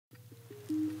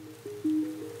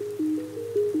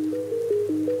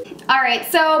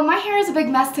Alright, so my hair is a big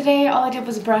mess today. All I did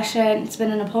was brush it. It's been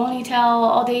in a ponytail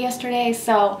all day yesterday,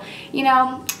 so, you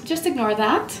know, just ignore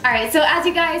that. Alright, so as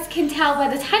you guys can tell by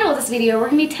the title of this video, we're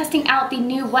going to be testing out the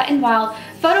new Wet n Wild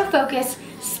Photo Focus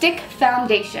Stick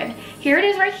Foundation. Here it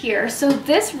is right here. So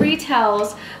this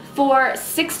retails for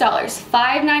 $6,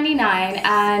 $5.99,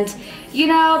 and, you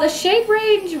know, the shade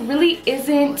range really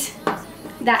isn't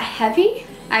that heavy.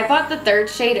 I bought the third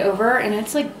shade over and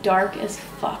it's like dark as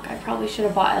fuck. I probably should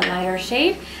have bought a lighter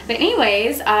shade. But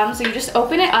anyways, so you just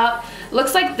open it up.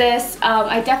 Looks like this.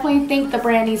 I definitely think the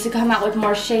brand needs to come out with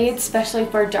more shades, especially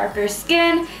for darker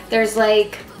skin. There's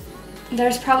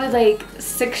probably like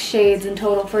 6 shades in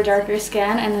total for darker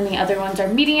skin, and then the other ones are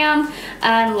medium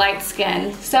and light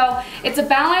skin. So it's a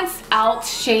balanced out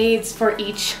shades for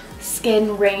each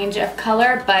skin range of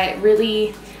color, but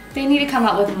really they need to come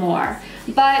out with more.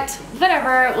 But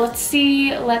whatever, let's see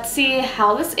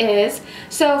how this is.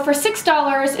 So for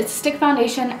 $6, it's a stick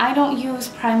foundation. I don't use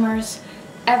primers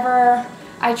ever.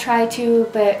 I try to,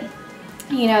 but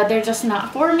you know, they're just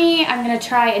not for me. I'm gonna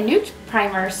try a new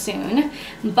primer soon,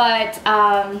 but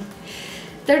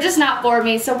they're just not for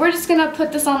me. So we're just gonna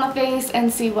put this on the face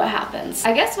and see what happens.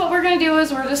 I guess what we're gonna do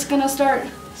is we're just gonna start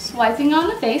swiping on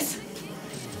the face.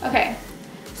 Okay,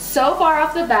 so far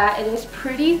off the bat, it is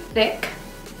pretty thick.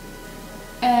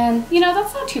 And, you know,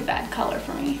 that's not too bad color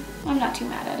for me. I'm not too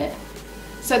mad at it.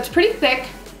 So it's pretty thick.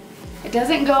 It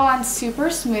doesn't go on super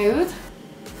smooth,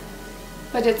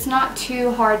 but it's not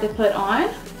too hard to put on.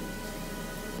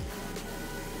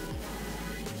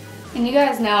 And you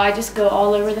guys know I just go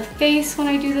all over the face when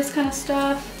I do this kind of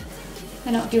stuff.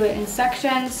 I don't do it in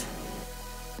sections.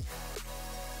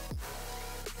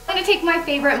 I'm going to take my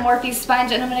favorite Morphe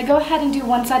sponge and I'm going to go ahead and do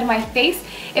one side of my face.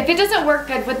 If it doesn't work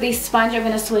good with the sponge, I'm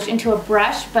going to switch into a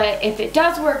brush, but if it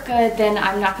does work good, then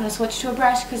I'm not going to switch to a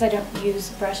brush because I don't use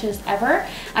brushes ever.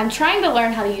 I'm trying to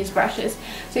learn how to use brushes.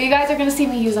 So you guys are going to see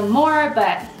me use them more,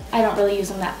 but I don't really use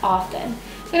them that often.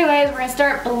 So anyways, we're going to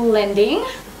start blending.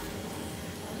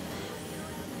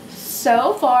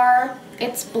 So far,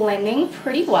 it's blending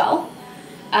pretty well.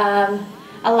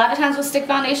 A lot of times with stick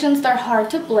foundations, they're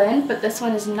hard to blend, but this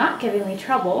one is not giving me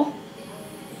trouble.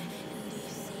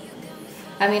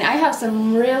 I mean, I have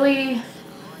some really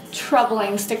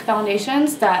troubling stick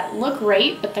foundations that look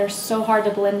great, but they're so hard to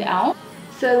blend out.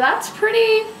 So that's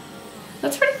pretty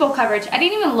full coverage. I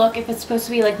didn't even look if it's supposed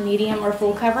to be like medium or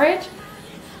full coverage,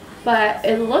 but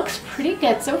it looks pretty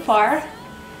good so far.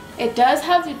 It does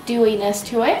have dewiness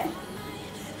to it.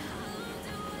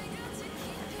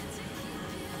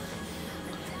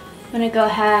 I'm going to go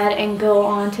ahead and go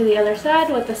on to the other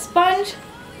side with the sponge,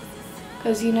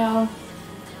 because you know,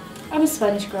 I'm a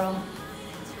sponge girl.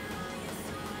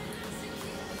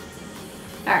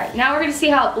 Alright, now we're going to see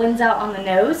how it blends out on the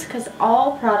nose, because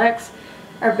all products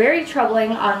are very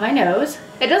troubling on my nose.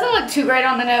 It doesn't look too great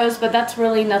on the nose, but that's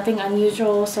really nothing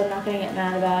unusual, so I'm not going to get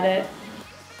mad about it.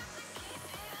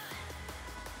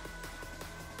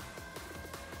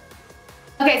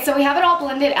 Okay, so we have it all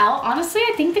blended out. Honestly,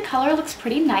 I think the color looks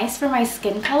pretty nice for my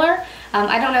skin color.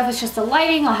 I don't know if it's just the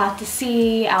lighting. I'll have to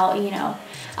see out, you know,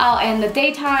 out in the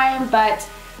daytime, but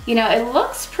you know, it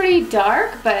looks pretty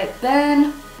dark, but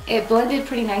then it blended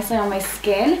pretty nicely on my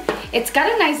skin. It's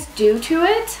got a nice dew to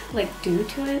it,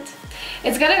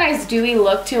 It's got a nice dewy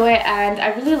look to it, and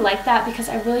I really like that because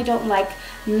I really don't like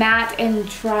matte and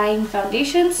drying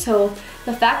foundations. So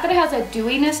the fact that it has a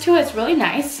dewiness to it is really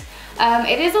nice.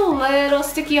 It is a little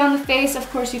sticky on the face. Of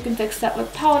course, you can fix that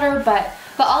with powder, but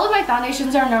all of my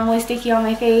foundations are normally sticky on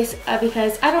my face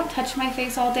because I don't touch my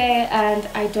face all day and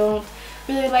I don't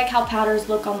really like how powders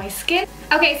look on my skin.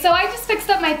 Okay, so I just fixed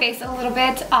up my face a little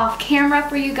bit off camera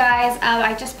for you guys.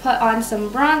 I just put on some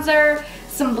bronzer,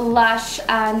 some blush,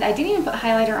 and I didn't even put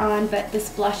highlighter on, but this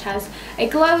blush has a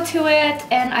glow to it,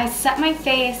 and I set my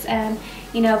face and,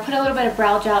 you know, put a little bit of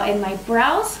brow gel in my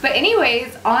brows. But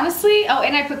anyways, honestly, oh,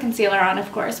 and I put concealer on,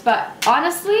 of course, but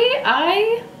honestly,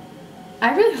 I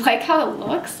really like how it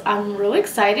looks. I'm really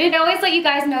excited. I always let you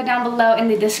guys know down below in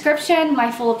the description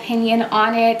my full opinion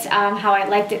on it, how I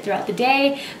liked it throughout the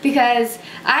day, because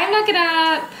I'm not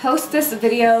gonna post this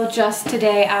video just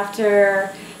today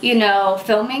after, you know,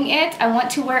 filming it. I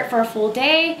want to wear it for a full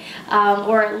day,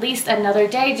 or at least another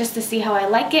day, just to see how I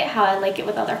like it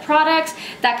with other products,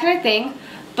 that kind of thing.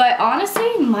 But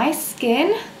honestly, my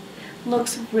skin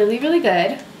looks really, really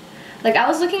good. Like, I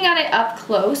was looking at it up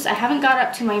close. I haven't got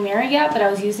up to my mirror yet, but I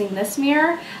was using this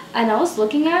mirror, and I was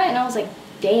looking at it and I was like,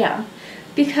 damn,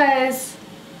 because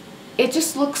it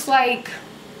just looks like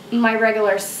my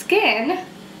regular skin,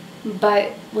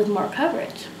 but with more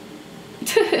coverage.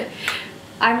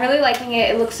 I'm really liking it.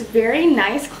 It looks very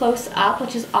nice close up,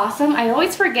 which is awesome. I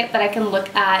always forget that I can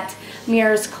look at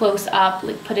mirrors close up,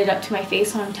 like put it up to my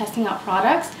face when I'm testing out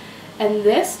products. And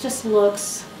this just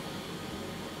looks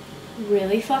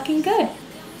really fucking good.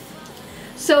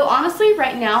 So honestly,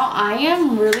 right now, I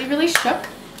am really shook.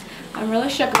 I'm really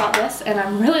shook about this, and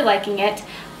I'm really liking it.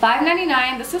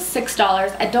 $5.99, this is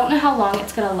 $6. I don't know how long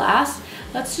it's gonna last.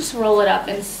 Let's just roll it up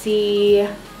and see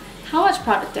how much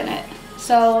product in it.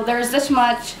 So there's this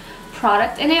much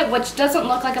product in it, which doesn't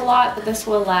look like a lot, but this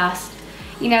will last.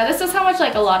 You know, this is how much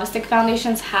like a lot of stick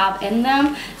foundations have in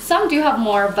them. Some do have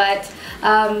more, but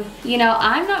you know,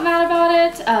 I'm not mad about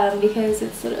it because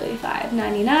it's literally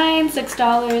 $5.99,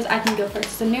 $6. I can go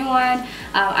purchase a new one.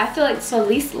 I feel like this will at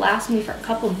least last me for a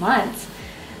couple months,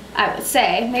 I would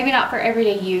say. Maybe not for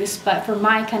everyday use, but for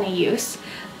my kind of use.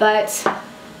 But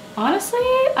honestly,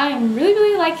 I'm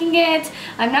really liking it.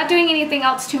 I'm not doing anything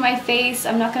else to my face.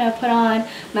 I'm not gonna put on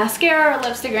mascara or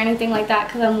lipstick or anything like that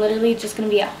because I'm literally just gonna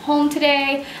be at home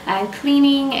today and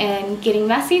cleaning and getting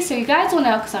messy. So you guys will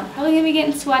know because I'm probably gonna be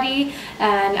getting sweaty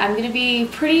and I'm gonna be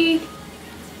pretty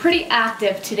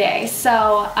active today.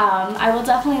 So I will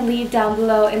definitely leave down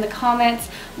below in the comments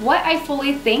what I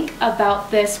fully think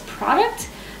about this product.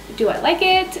 Do I like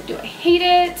it? Do I hate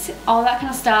it? All that kind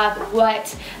of stuff.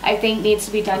 What I think needs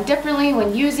to be done differently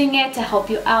when using it to help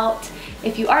you out.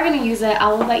 If you are going to use it, I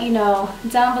will let you know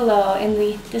down below in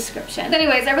the description.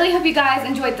 Anyways, I really hope you guys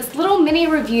enjoyed this little mini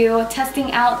review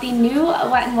testing out the new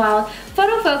Wet n Wild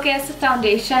Photo Focus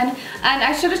foundation. And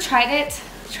I should have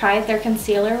tried their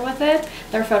concealer with it,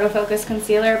 their Photo Focus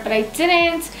concealer, but I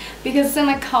didn't because it's in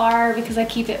my car, because I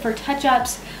keep it for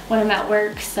touch-ups when I'm at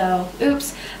work, so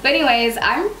oops. But anyways,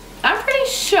 I'm pretty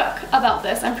shook about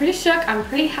this. I'm pretty shook. I'm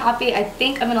pretty happy. I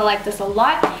think I'm gonna like this a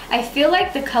lot. I feel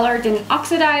like the color didn't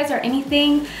oxidize or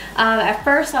anything. At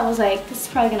first I was like, this is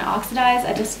probably gonna oxidize.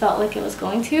 I just felt like it was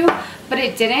going to, but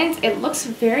it didn't. It looks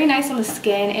very nice on the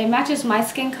skin. It matches my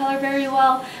skin color very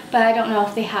well, but I don't know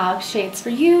if they have shades for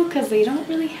you because they don't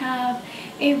really have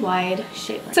a wide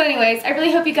shade. So anyways, I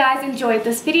really hope you guys enjoyed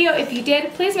this video. If you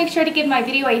did, please make sure to give my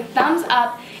video a thumbs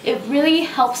up. It really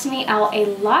helps me out a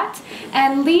lot.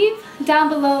 And leave down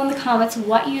below in the comments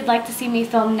what you'd like to see me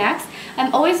film next.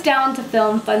 I'm always down to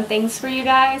film fun things for you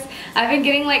guys. I've been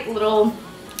getting like little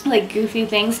goofy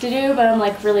things to do, but I'm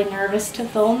like really nervous to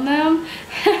film them.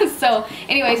 So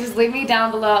anyways, just leave me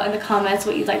down below in the comments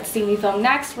what you'd like to see me film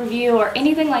next, review, or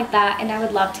anything like that, and I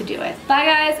would love to do it. Bye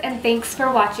guys, and thanks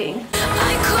for watching.